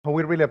So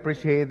we really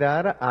appreciate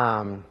that.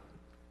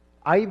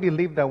 I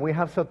believe that we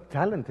have so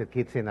talented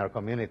kids in our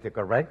community,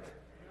 correct?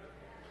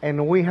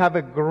 And we have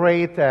a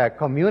great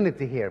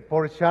community here,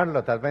 Port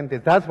Charlotte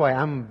Adventist. That's why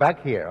I'm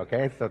back here,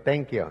 okay? So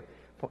thank you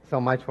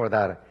so much for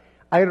that.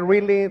 I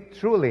really,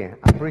 truly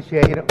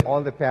appreciate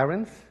all the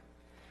parents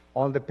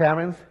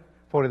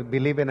for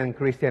believing in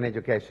Christian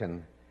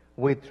education.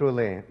 We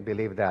truly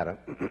believe that.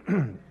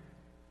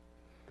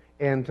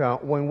 And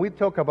when we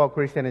talk about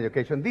Christian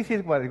education, this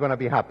is what is going to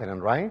be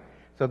happening, right?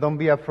 So don't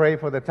be afraid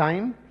for the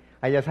time.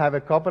 I just have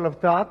a couple of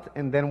thoughts,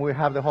 and then we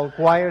have the whole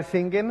choir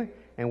singing,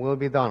 and we'll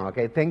be done,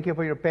 okay? Thank you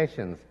for your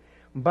patience.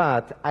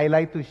 But I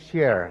like to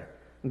share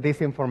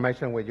this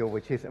information with you,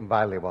 which is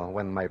valuable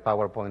when my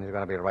PowerPoint is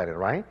going to be ready,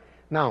 right?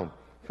 Now,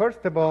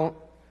 first of all,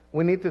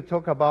 we need to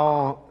talk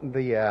about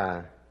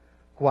the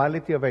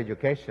quality of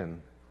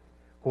education.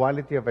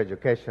 Quality of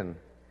education.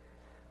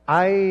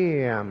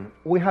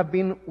 We have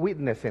been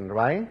witnessing,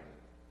 right,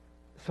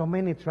 so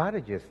many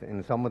tragedies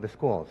in some of the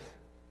schools.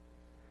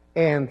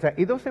 And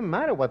it doesn't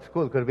matter what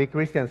school. Could be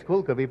Christian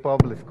school, could be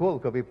public school,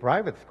 could be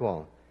private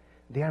school.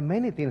 There are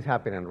many things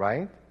happening,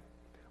 right?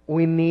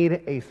 We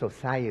need a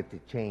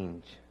society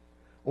change.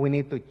 We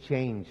need to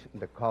change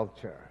the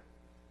culture.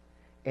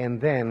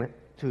 And then,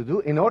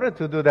 in order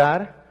to do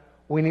that,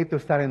 we need to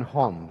start in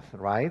homes,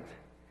 right?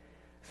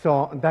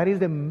 So that is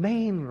the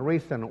main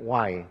reason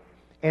why.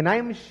 And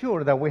I'm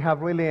sure that we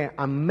have really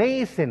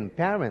amazing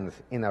parents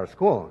in our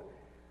school.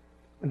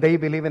 They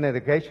believe in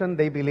education,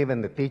 they believe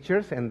in the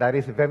teachers, and that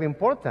is very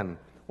important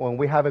when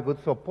we have a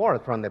good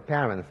support from the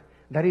parents.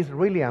 That is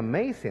really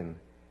amazing.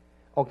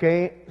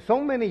 Okay, so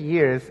many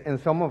years, in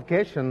some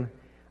occasion,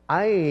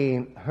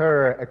 I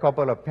heard a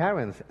couple of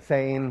parents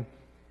saying,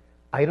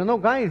 I don't know,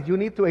 guys, you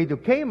need to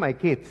educate my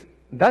kids.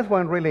 That's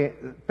why I'm really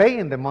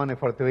paying the money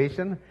for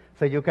tuition,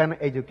 so you can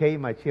educate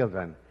my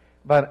children.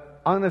 But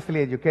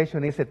honestly,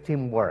 education is a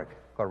teamwork,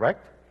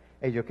 correct?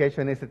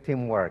 Education is a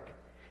teamwork.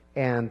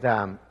 And,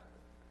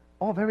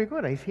 oh, very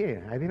good, he's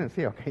here. I didn't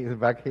see, okay, he's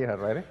back here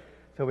already.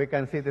 So we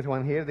can see this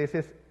one here. This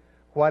is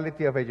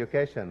quality of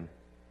education.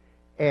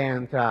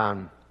 And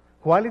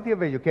quality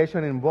of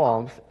education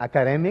involves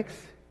academics.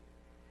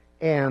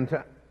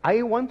 And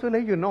I want to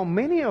let you know,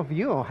 many of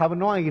you have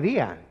no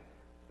idea.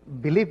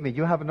 Believe me,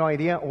 you have no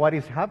idea what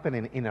is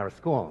happening in our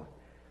school.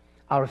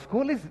 Our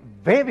school is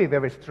very,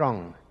 very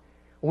strong.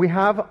 We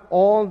have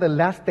all the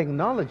last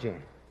technology.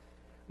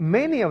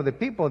 Many of the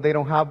people, they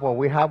don't have what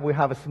we have. We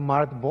have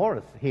smart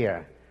boards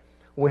here.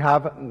 We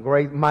have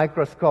great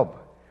microscope.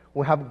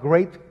 We have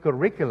great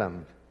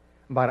curriculum.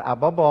 But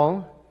above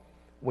all,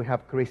 we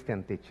have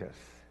Christian teachers.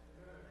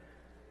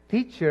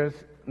 Teachers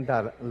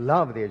that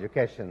love the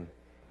education.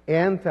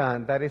 And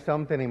that is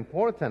something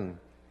important.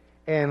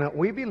 And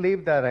we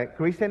believe that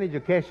Christian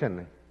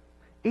education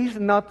is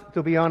not,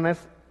 to be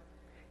honest,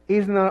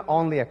 is not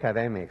only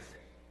academics.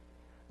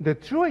 The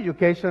true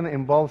education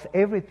involves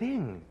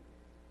everything.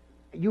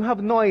 You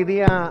have no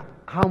idea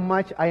how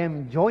much I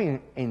am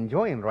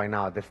enjoying right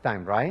now at this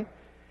time, right?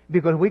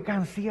 Because we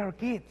can see our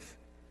kids.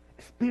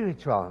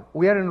 Spiritual.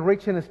 We are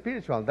enriching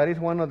spiritual. That is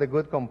one of the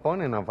good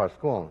components of our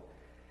school.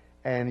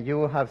 And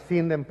you have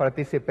seen them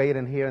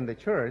participating here in the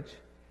church.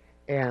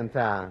 And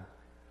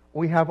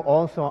we have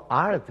also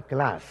art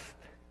class,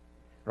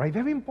 right?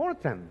 Very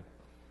important.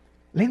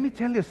 Let me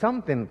tell you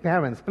something,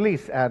 parents,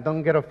 please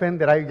don't get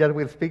offended. I just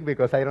will speak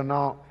because I don't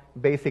know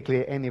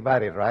basically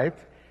anybody, right?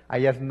 I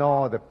just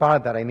know the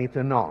part that I need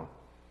to know.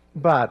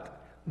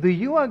 But do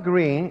you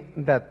agree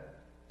that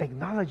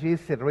technology is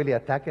really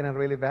attacking us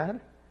really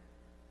bad?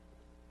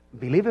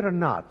 Believe it or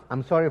not,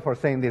 I'm sorry for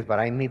saying this, but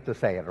I need to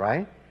say it,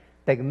 right?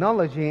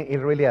 Technology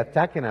is really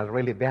attacking us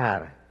really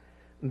bad.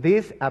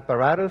 These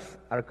apparatus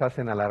are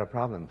causing a lot of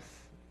problems,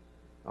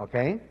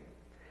 okay?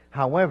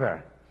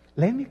 However,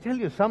 let me tell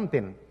you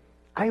something.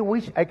 I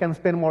wish I can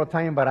spend more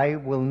time, but I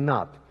will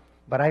not.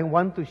 But I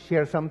want to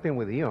share something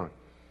with you.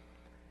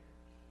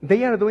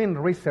 They are doing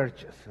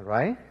researches,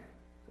 right?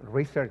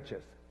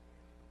 Researches.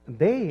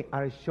 They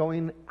are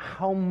showing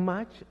how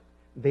much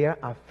they are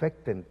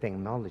affecting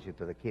technology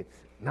to the kids.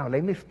 Now,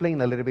 let me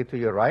explain a little bit to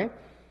you, right?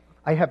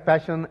 I have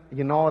passion,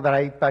 you know that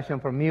I have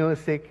passion for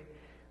music,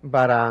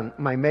 but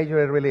my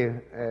major is really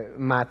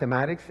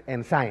mathematics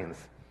and science.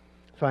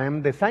 So I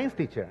am the science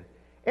teacher.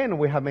 And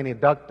we have many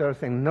doctors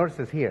and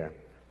nurses here.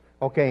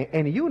 Okay,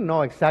 and you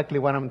know exactly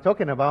what I'm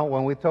talking about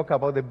when we talk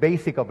about the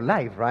basic of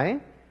life,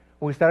 right?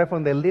 We start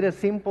from the little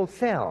simple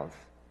cells.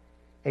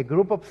 A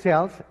group of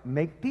cells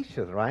make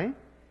tissues, right?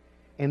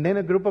 And then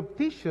a group of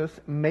tissues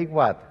make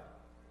what?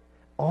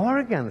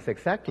 Organs,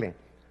 exactly.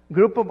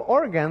 Group of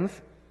organs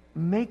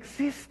make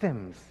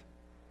systems,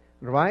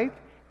 right?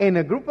 And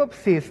a group of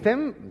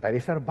systems, that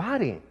is our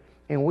body.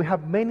 And we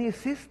have many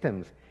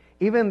systems.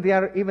 They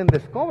are even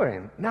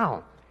discovering.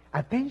 Now,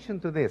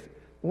 attention to this.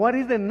 What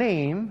is the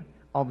name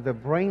of the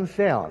brain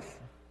cells?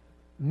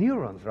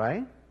 Neurons,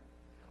 right?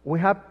 We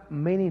have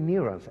many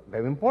neurons.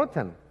 Very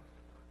important.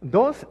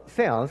 Those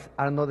cells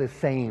are not the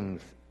same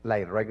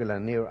like regular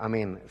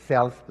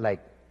cells like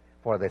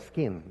for the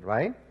skin,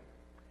 right?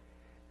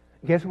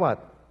 Guess what?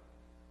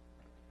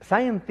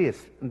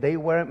 scientists, they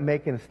were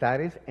making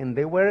studies, and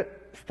they were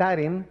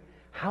studying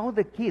how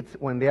the kids,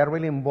 when they are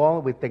really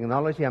involved with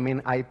technology, I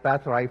mean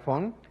iPad or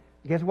iPhone,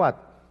 guess what?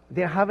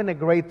 They're having a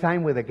great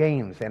time with the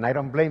games, and I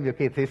don't blame you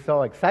kids. It's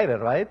so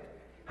excited, right?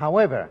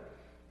 However,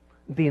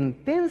 the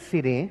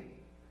intensity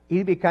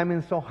is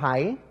becoming so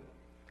high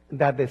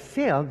that the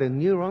cell, the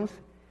neurons,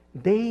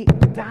 they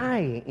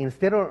die.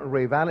 Instead of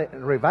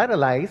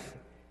revitalize,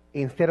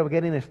 instead of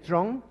getting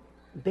strong,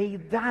 they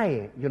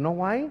die. You know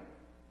why?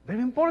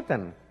 Very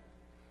important.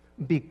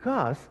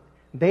 Because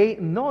they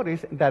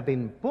notice that the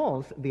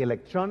impulse, the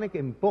electronic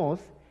impulse,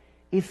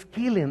 is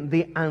killing.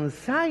 The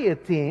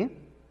anxiety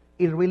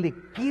is really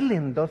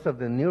killing those of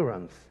the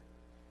neurons.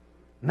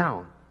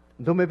 Now,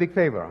 do me a big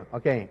favor,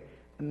 okay?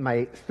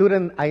 My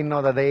student, I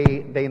know that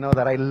they know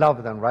that I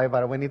love them, right?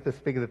 But we need to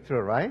speak the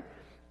truth, right?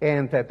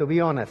 And to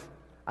be honest,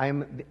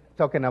 I'm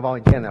talking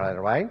about general,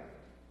 right?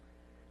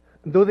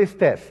 Do this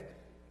test.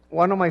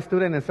 One of my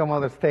students in some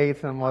other state,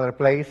 some other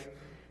place,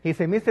 he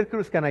said, Mr.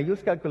 Cruz, can I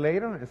use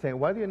calculator? I said,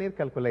 why do you need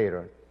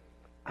calculator?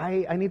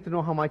 I need to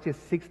know how much is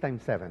 6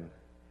 times 7.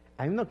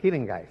 I'm not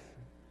kidding, guys.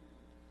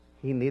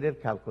 He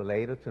needed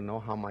calculator to know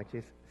how much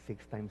is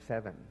 6 times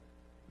 7.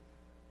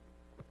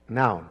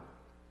 Now,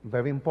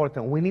 very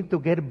important, we need to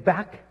get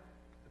back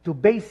to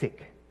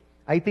basic.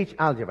 I teach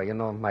algebra, you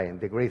know my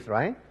degrees,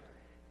 right?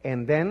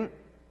 And then,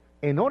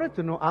 in order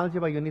to know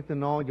algebra, you need to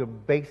know your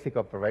basic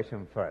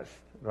operation first,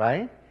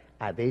 right?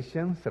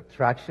 Addition,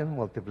 subtraction,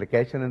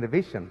 multiplication, and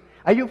division.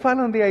 Are you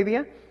following the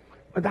idea?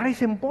 That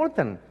is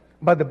important.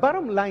 But the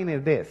bottom line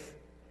is this,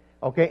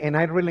 okay? And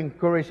I really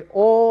encourage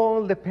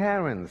all the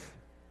parents.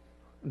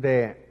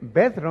 The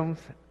bedrooms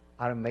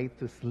are made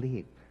to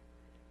sleep.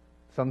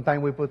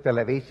 Sometimes we put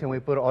television, we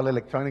put all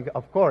electronic.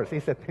 Of course,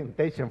 it's a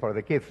temptation for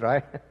the kids,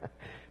 right?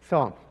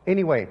 So,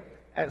 anyway,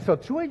 so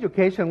through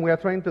education, we are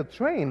trying to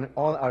train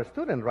all our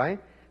students, right?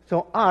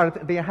 So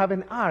art, they have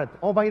an art.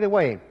 Oh, by the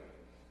way,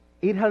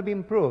 it has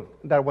been proved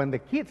that when the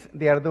kids,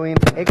 they are doing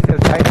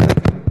exercises,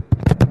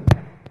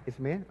 it's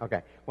me?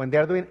 Okay. When they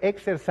are doing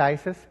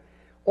exercises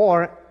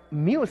or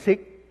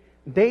music,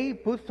 they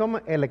put some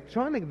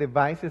electronic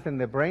devices in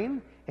the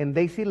brain and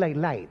they see like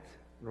lights,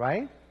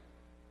 right?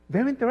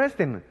 Very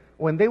interesting.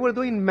 When they were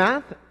doing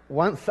math,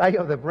 one side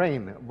of the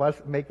brain was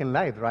making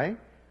light, right?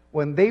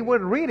 When they were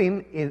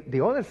reading,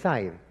 the other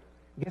side,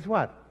 guess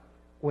what?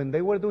 When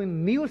they were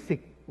doing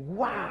music,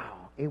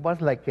 wow, it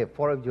was like a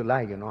 4th of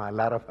July, you know, a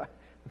lot of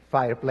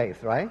fireplace,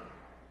 right?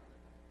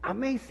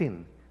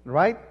 Amazing,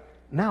 right?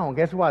 Now,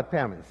 guess what,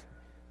 parents?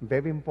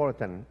 Very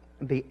important.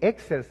 The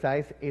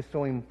exercise is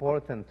so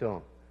important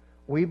too.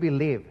 We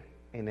believe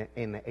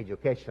in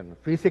education,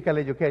 physical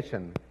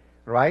education,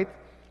 right?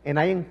 And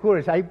I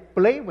encourage, I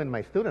play with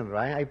my students,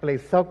 right? I play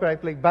soccer, I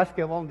play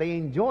basketball, they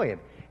enjoy it.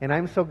 And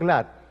I'm so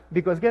glad.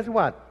 Because guess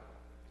what?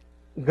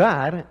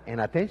 God,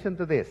 and attention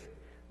to this,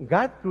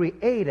 God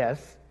created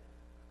us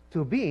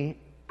to be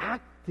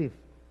active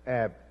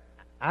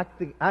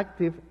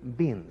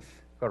beings.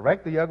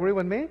 Correct? Do you agree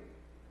with me?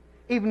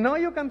 If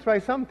not, you can try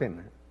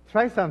something.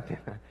 Try something.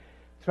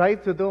 Try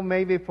to do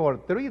maybe for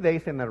 3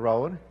 days in a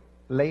row,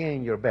 lay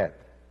in your bed.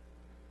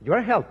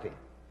 You're healthy.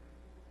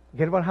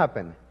 Guess what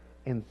happened?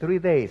 In 3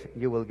 days,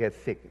 you will get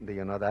sick. Do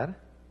you know that?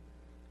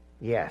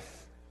 Yes.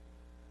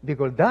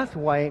 Because that's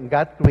why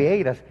God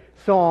created us.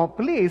 So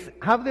please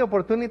have the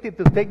opportunity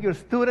to take your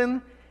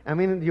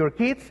your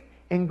kids,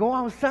 and go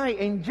outside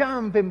and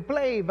jump and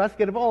play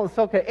basketball,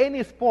 soccer,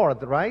 any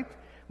sport, right?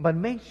 But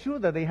make sure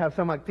that they have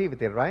some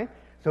activity, right?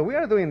 So we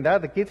are doing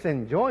that. The kids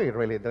enjoy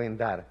really doing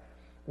that.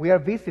 We are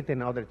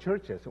visiting other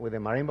churches with the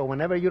marimba.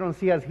 Whenever you don't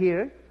see us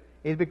here,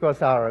 it's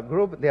because our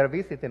group, they are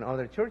visiting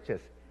other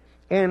churches.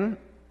 And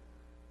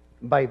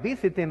by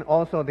visiting,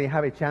 also they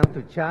have a chance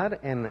to chat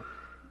and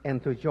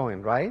to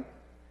join, right?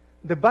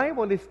 The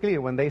Bible is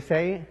clear when they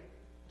say,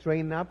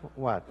 train up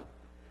what?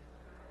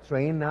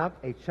 Train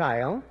up a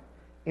child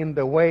in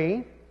the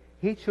way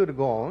he should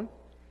go,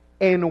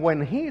 and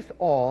when he's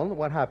old,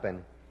 what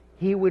happened?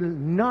 He will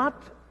not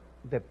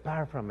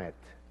depart from it.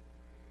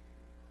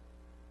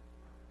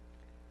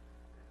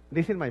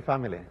 This is my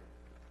family.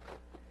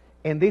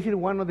 And this is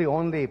one of the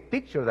only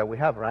pictures that we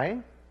have,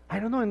 right? I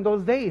don't know, in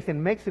those days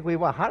in Mexico, it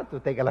was hard to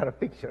take a lot of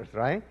pictures,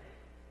 right?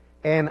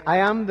 And I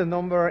am the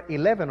number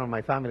 11 on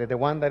my family, the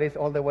one that is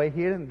all the way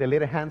here, the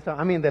little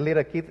handsome, the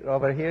little kid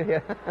over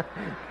here.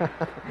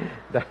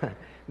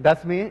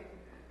 That's me.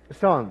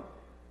 So,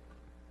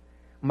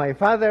 my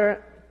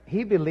father,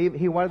 he believed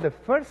he was the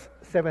first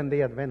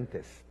Seventh-day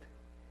Adventist.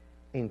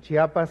 In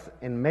Chiapas,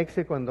 in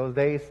Mexico, in those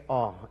days,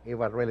 it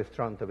was really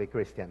strong to be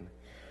Christian.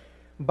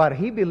 But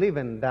he believed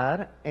in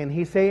that, and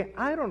he said,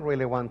 I don't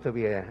really want to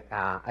be a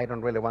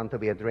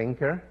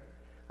drinker.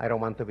 I don't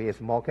want to be a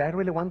smoker. I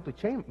really want to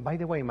change. By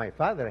the way, my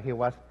father, he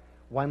was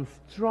one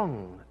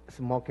strong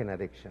smoking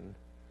addiction.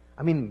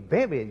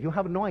 Very, you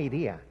have no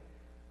idea.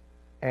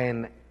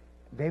 And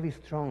very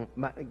strong.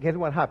 Guess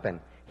what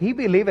happened? He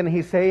believed and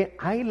he said,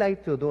 I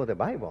like to do the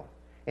Bible.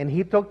 And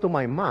he talked to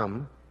my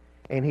mom,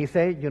 and he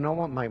said, you know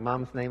what, my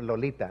mom's name,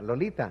 Lolita.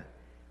 Lolita,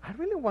 I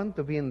really want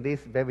to be in this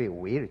very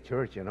weird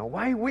church, you know.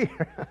 Why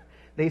weird?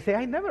 They say,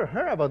 I never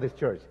heard about this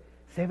church.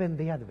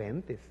 Seventh-day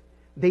Adventists.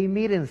 They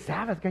meet on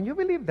Sabbath. Can you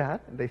believe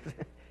that? They say,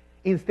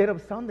 instead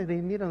of Sunday, they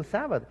meet on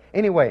Sabbath.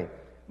 Anyway,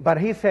 but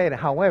he said,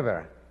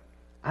 however,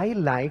 I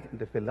like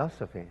the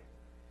philosophy.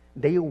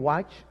 They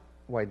watch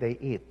what they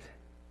eat.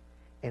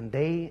 And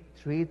they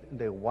treat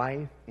their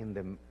wife in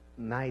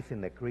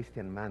the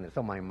Christian manner.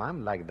 So my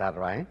mom liked that,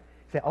 right?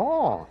 Say,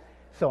 oh,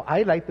 so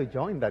I like to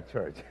join that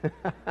church.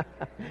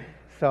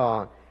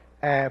 So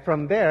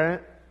from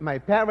there, my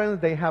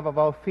parents, they have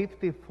about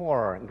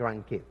 54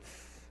 grandkids.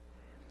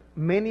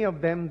 Many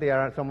of them,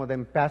 some of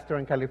them pastor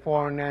in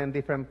California and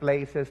different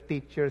places,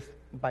 teachers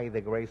by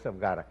the grace of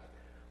God.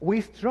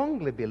 We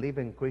strongly believe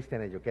in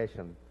Christian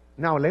education.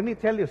 Now, let me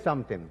tell you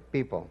something,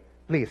 people,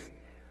 please.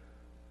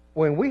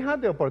 When we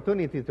had the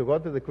opportunity to go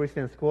to the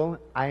Christian school,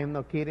 I am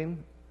not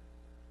kidding,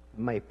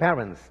 my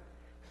parents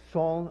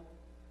sold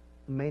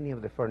many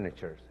of the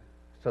furniture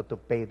so to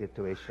pay the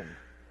tuition,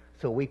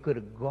 so we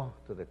could go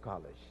to the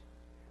college.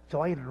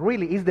 So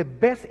it's the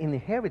best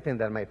inheritance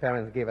that my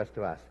parents gave us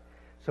to us.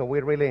 So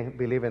we really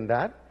believe in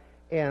that.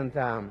 And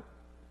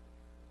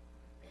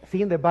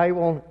see in the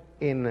Bible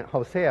in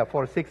Hosea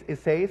 4:6, it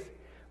says,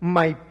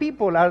 my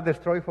people are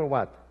destroyed for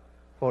what?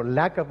 For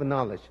lack of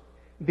knowledge.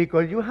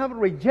 Because you have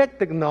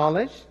rejected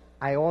knowledge,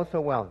 I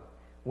also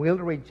will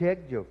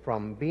reject you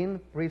from being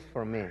priest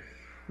for me.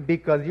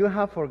 Because you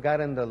have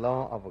forgotten the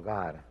law of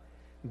God.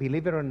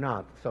 Believe it or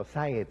not,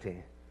 society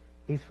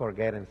is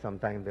forgetting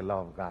sometimes the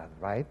law of God,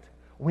 right?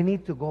 We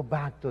need to go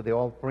back to the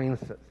old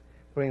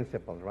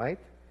principles, right?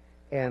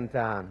 And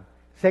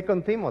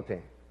 2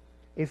 Timothy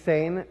is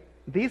saying,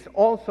 this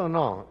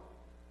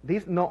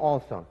know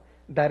also,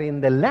 that in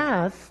the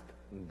last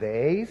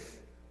days,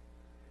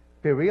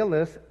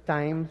 perilous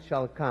times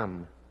shall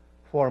come,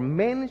 for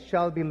men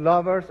shall be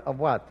lovers of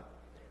what?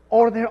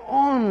 Or their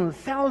own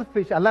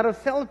a lot of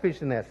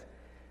selfishness,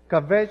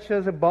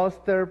 covetous,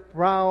 boaster,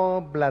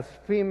 proud,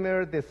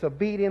 blasphemer,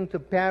 disobedient to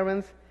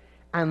parents,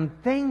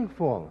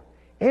 unthankful.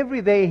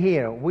 Every day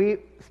here, we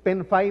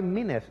spend 5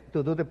 minutes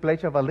to do the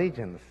Pledge of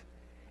Allegiance.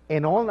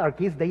 And all our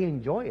kids, they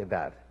enjoy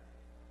that.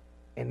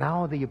 And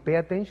now, do you pay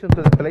attention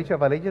to the Pledge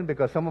of Allegiance?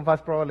 Because some of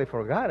us probably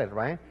forgot it,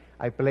 right?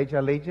 I pledge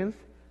allegiance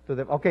to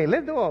the... Okay,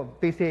 let's do a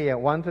PCA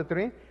 1, 2,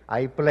 3.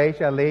 I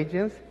pledge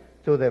allegiance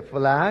to the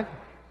flag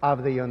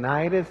of the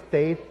United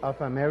States of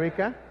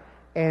America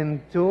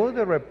and to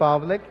the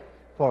republic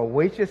for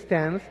which it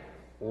stands,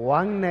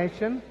 one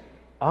nation,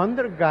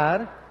 under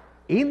God,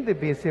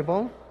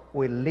 indivisible,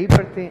 with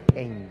liberty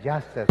and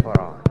justice for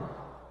all.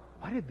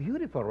 What a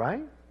beautiful,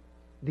 right?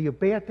 Do you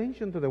pay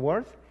attention to the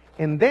words?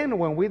 And then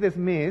when we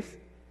dismiss,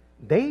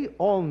 they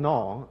all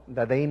know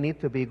that they need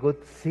to be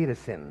good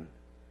citizens.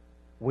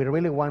 We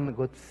really want a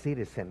good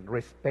citizen,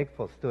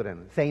 respectful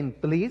student, saying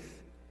please,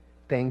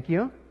 thank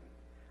you.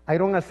 I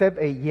don't accept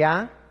a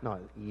yeah, no,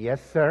 yes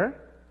sir,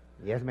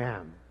 yes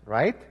ma'am,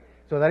 right?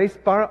 So that is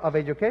part of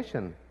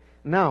education.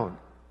 Now,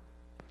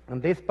 in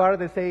this part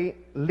they say,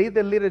 let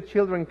the little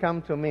children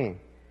come to me.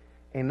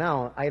 And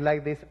now I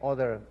like this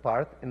other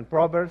part. In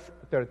Proverbs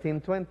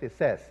 13:20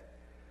 says,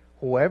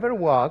 whoever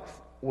walks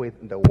with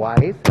the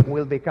wise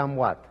will become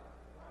what?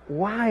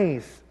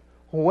 Wise.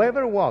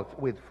 Whoever walks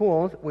with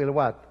fools will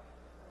what?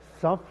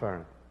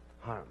 Suffer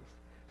harms.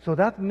 So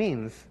that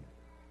means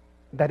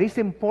that it's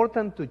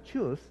important to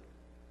choose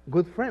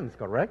good friends,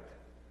 correct?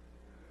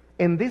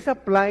 And this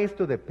applies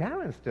to the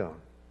parents too.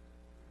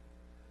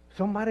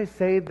 Somebody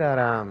said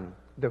that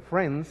the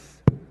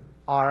friends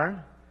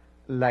are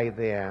like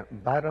the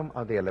bottom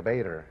of the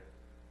elevator.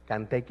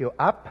 Can take you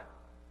up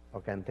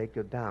or can take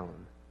you down.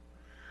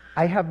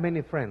 I have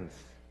many friends,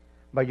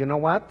 but you know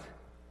what?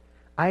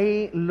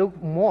 I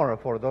look more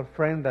for those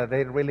friends that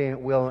they really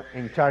will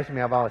in charge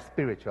me about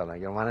spiritual.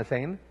 You know what I'm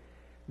saying?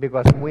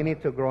 Because we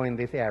need to grow in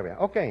this area.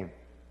 Okay.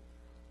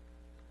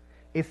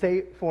 It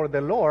says, for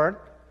the Lord,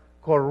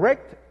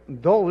 correct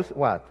those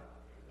what?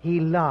 He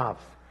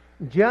loves.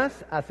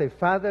 Just as a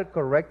father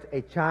corrects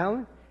a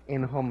child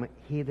in whom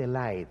he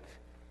delights.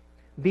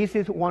 This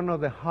is one of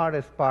the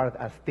hardest parts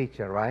as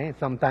teacher, right?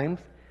 Sometimes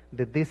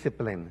the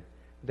discipline,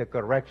 the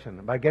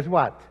correction. But guess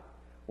what?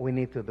 We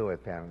need to do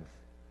it, parents.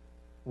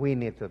 We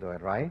need to do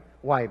it, right?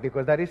 Why?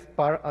 Because that is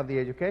part of the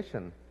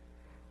education.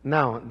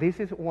 Now, this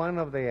is one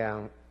of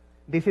the,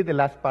 this is the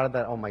last part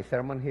of my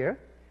sermon here.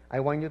 I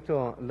want you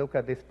to look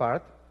at this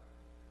part.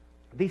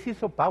 This is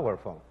so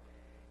powerful.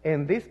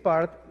 And this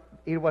part,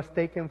 it was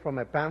taken from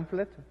a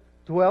pamphlet.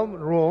 12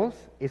 rules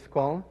is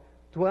called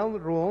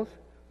 12 rules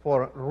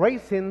for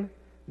raising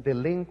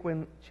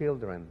delinquent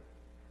children,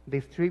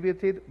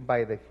 distributed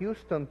by the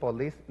Houston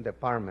Police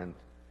Department.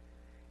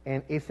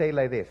 And it says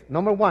like this.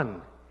 Number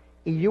 1,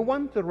 if you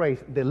want to raise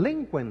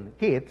delinquent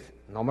kids,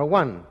 number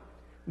 1,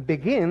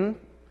 begin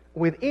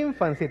with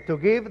infancy to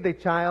give the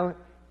child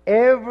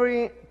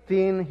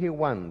everything he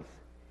wants.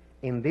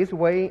 In this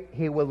way,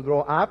 he will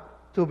grow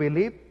up to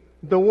believe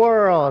the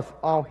world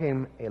owes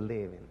him a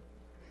living.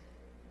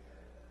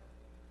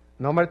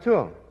 Number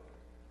 2,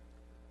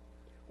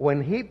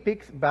 when he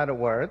picks bad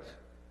words,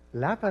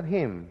 Laugh at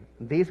him.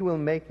 This will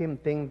make him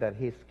think that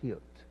he's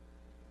cute.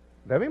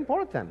 Very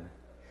important.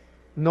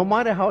 No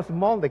matter how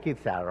small the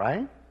kids are,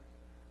 right?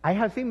 I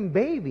have seen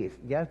babies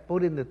just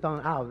putting the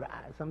tongue out,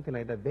 something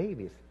like that,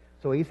 babies.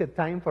 So it's a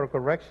time for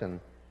correction.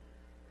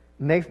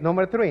 Next,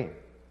 number 3.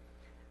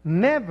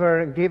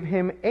 Never give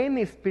him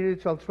any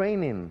spiritual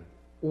training.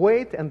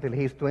 Wait until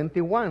he's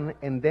 21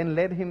 and then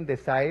let him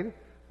decide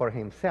for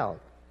himself.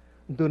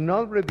 Do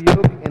not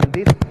rebuke and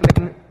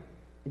discipline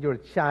your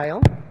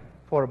child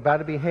for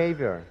bad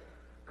behavior.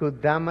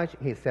 Could damage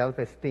his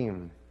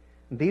self-esteem.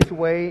 This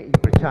way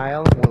your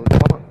child will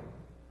go,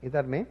 is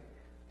that me?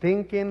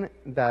 Thinking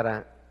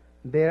that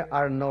there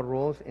are no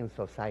rules in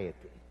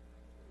society.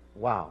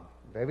 Wow,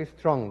 very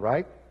strong,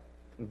 right?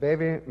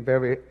 Very,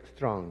 very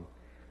strong.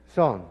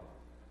 So,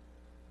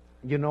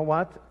 you know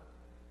what?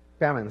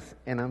 Parents,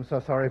 and I'm so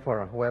sorry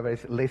for whoever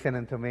is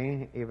listening to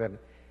me, even.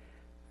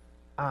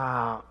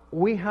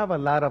 We have a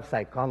lot of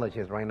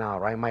psychologists right now,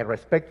 right? My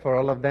respect for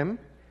all of them,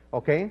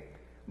 okay?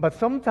 But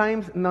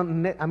sometimes,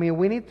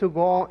 we need to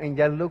go and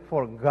just look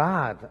for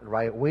God,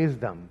 right?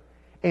 Wisdom.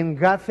 And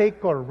God say,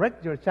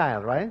 correct your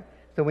child, right?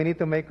 So we need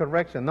to make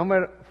correction.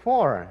 Number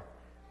 4,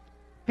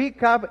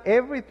 pick up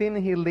everything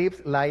he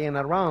leaves lying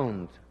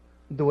around.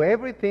 Do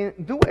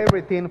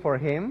everything for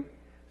him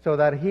so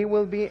that he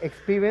will be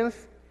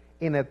experienced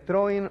in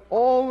throwing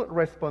all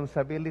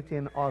responsibility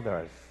in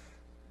others.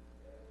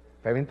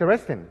 Very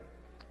interesting.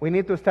 We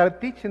need to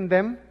start teaching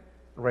them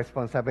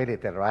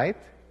responsibility, right?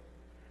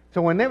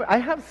 So whenever, I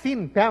have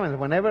seen parents,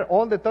 whenever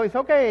all the toys,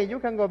 okay, you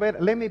can go bed,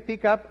 let me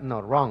pick up.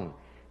 No, wrong.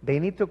 They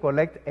need to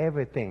collect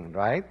everything,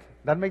 right?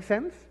 That makes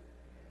sense?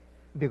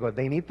 Because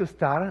they need to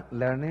start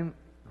learning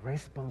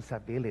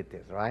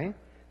responsibilities, right?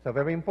 So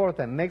very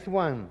important. Next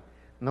one,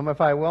 number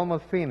 5, we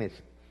almost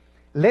finished.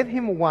 Let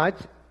him watch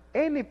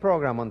any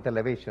program on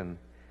television.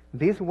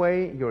 This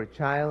way your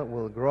child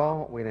will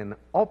grow with an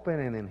open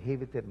and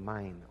inhibited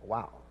mind.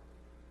 Wow.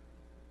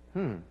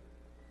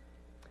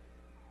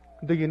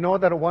 Do you know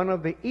that one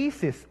of the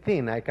easiest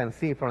thing I can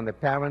see from the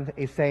parent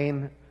is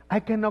saying, I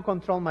cannot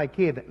control my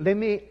kid.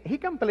 He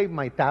can play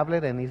my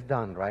tablet and it's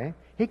done, right?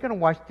 He can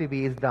watch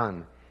TV, it's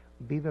done.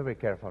 Be very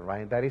careful,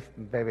 right? That is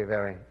very,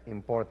 very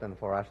important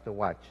for us to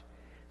watch.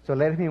 So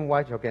let him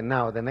watch. Okay,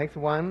 now the next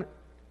one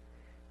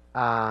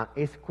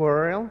is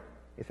quarrel.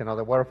 It's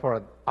another word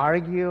for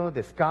argue,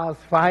 discuss,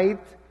 fight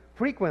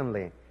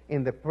frequently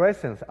in the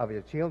presence of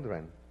your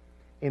children.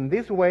 In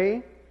this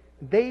way,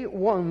 they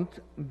won't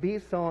be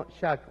so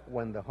shocked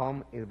when the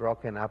home is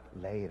broken up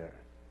later.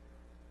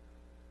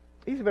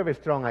 It's very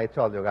strong, I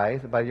told you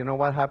guys, but you know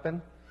what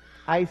happened?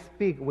 I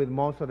speak with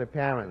most of the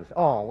parents.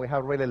 Oh, we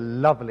have really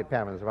lovely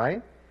parents,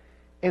 right?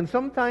 And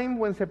sometimes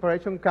when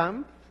separation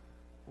comes,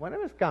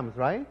 whenever it comes,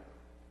 right?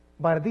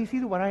 But this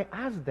is what I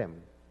ask them.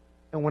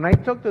 And when I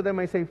talk to them,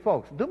 I say,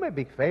 folks, do me a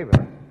big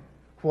favor.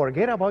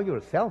 Forget about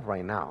yourself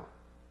right now.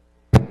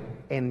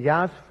 And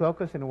just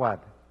focus on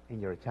what?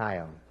 In your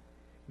child.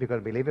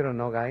 Because believe it or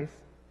not, guys,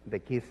 the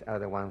kids are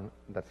the ones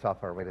that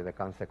suffer really the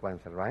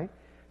consequences, right?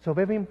 So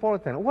very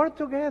important. Work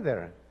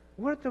together.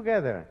 Work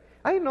together.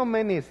 I know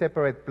many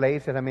separate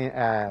places,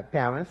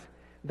 parents,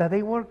 that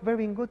they work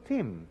very in good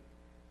team.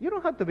 You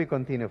don't have to be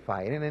continue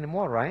fighting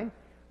anymore, right?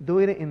 Do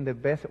it in the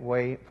best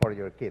way for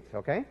your kids,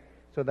 okay?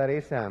 So that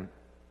is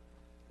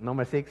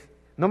number 6.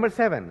 Number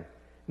 7,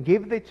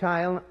 give the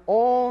child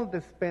all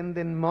the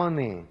spending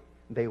money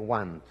they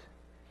want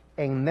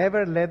and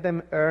never let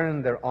them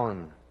earn their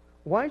own.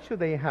 Why should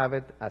they have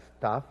it as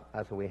tough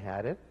as we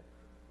had it?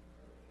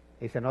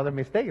 It's another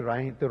mistake,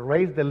 right? To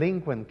raise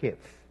delinquent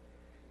kids.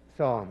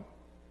 So,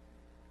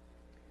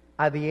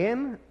 at the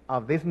end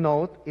of this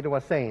note, it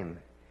was saying,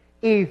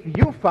 if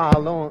you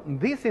follow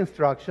this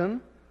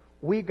instruction,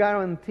 we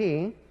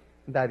guarantee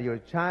that your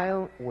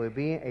child will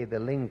be a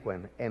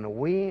delinquent and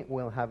we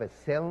will have a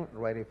cell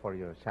ready for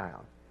your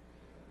child.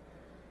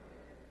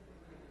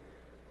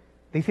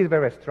 This is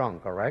very strong,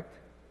 correct?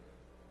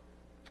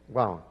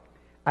 Wow.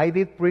 I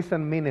did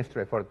prison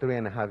ministry for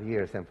 3.5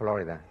 years in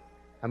Florida.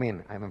 I'm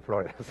in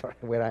Florida, sorry,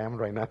 where I am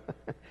right now.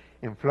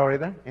 In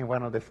Florida, in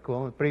one of the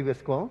previous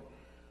school,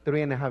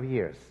 3.5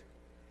 years.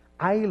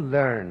 I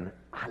learned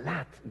a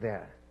lot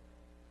there.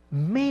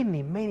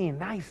 Many, many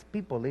nice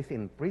people is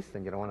in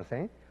prison, you don't want to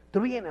say?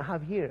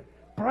 3.5 years,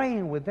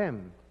 praying with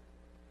them.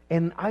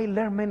 And I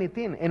learned many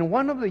things. And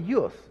one of the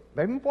youth,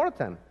 very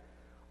important,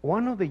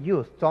 one of the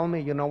youth told me,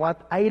 you know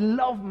what, I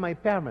love my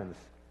parents,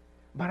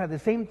 but at the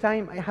same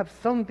time, I have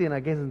something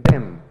against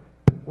them.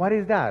 What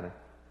is that?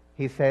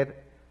 He said,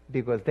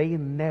 because they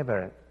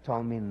never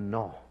told me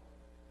no.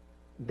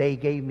 They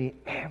gave me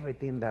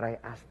everything that I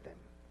asked them.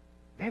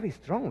 Very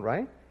strong,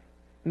 right?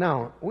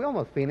 Now, we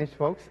almost finished,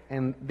 folks,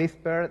 and this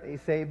part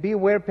is say,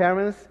 beware,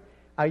 parents.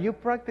 Are you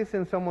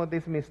practicing some of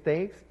these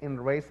mistakes in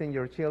raising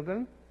your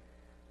children?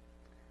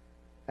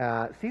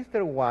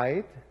 Sister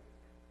White,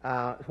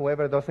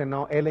 whoever doesn't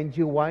know, Ellen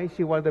G. White,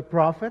 she was the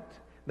prophet,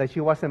 that she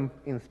was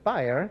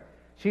inspired.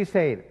 She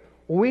said,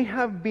 we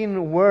have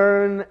been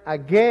warned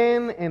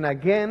again and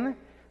again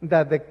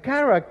that the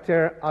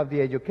character of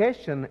the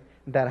education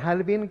that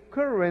have been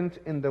current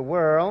in the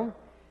world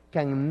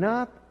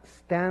cannot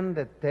stand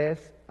the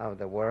test of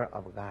the Word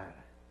of God.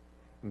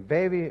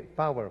 Very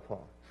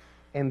powerful.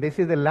 And this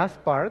is the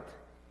last part.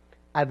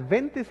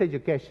 Adventist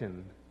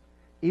education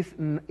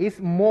is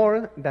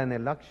more than a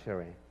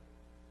luxury.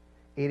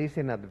 It is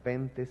an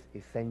Adventist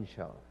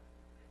essential.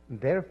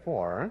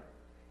 Therefore,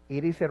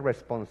 it is a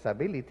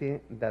responsibility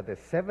that the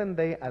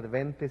Seventh-day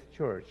Adventist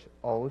Church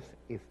owes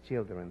its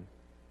children,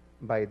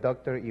 by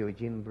Dr.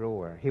 Eugene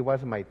Brewer. He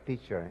was my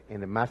teacher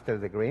in the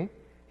master's degree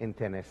in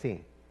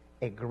Tennessee.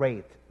 A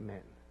great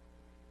man.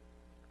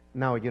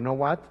 Now, you know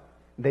what?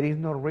 There is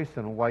no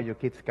reason why your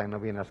kids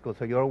cannot be in a school,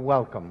 so you're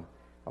welcome.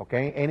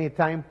 Okay?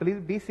 Anytime, please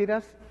visit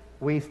us.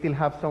 We still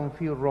have some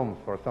few rooms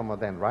for some of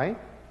them, right?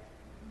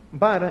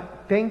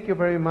 But thank you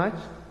very much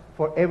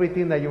for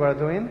everything that you are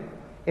doing.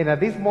 And at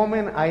this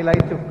moment, I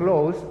like to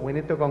close. We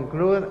need to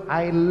conclude.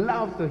 I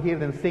love to hear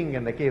them sing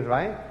and the kids,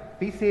 right?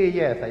 Please say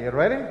yes. Are you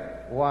ready?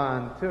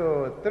 1,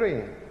 2,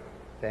 3.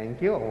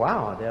 Thank you.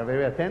 Wow, they are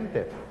very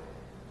attentive.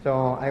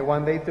 So I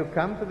want them to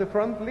come to the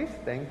front, please.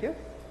 Thank you.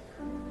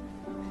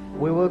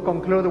 We will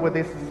conclude with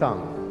this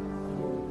song.